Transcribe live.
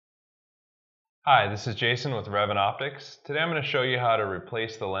Hi, this is Jason with Revant Optics. Today I'm going to show you how to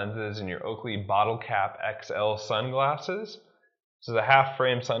replace the lenses in your Oakley Bottlecap XL sunglasses. This is a half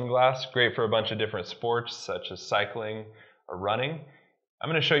frame sunglass, great for a bunch of different sports such as cycling or running. I'm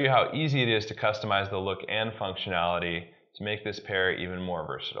going to show you how easy it is to customize the look and functionality to make this pair even more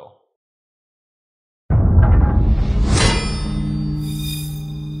versatile.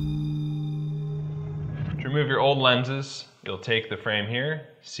 To remove your old lenses, you'll take the frame here,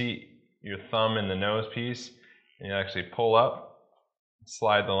 seat your thumb in the nose piece, and you actually pull up,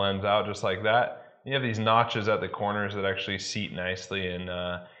 slide the lens out just like that. You have these notches at the corners that actually seat nicely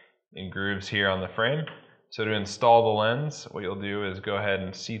in grooves here on the frame. So to install the lens, what you'll do is go ahead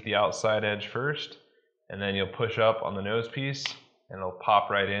and seat the outside edge first, and then you'll push up on the nose piece, and it'll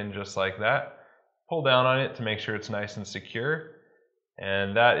pop right in just like that. Pull down on it to make sure it's nice and secure,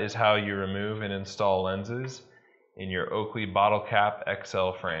 and that is how you remove and install lenses in your Oakley Bottlecap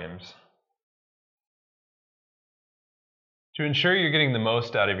XL frames. To ensure you're getting the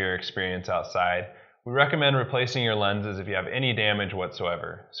most out of your experience outside, we recommend replacing your lenses if you have any damage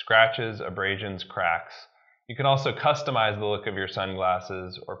whatsoever, scratches, abrasions, cracks. You can also customize the look of your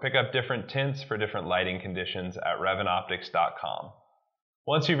sunglasses or pick up different tints for different lighting conditions at revantoptics.com.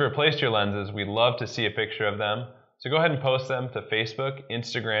 Once you've replaced your lenses, we'd love to see a picture of them, so go ahead and post them to Facebook,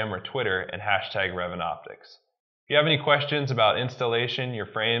 Instagram, or Twitter and hashtag RevantOptics. If you have any questions about installation, your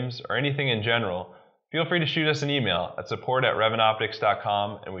frames, or anything in general, feel free to shoot us an email at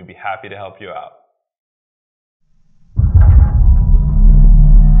support@revantoptics.com and we'd be happy to help you out.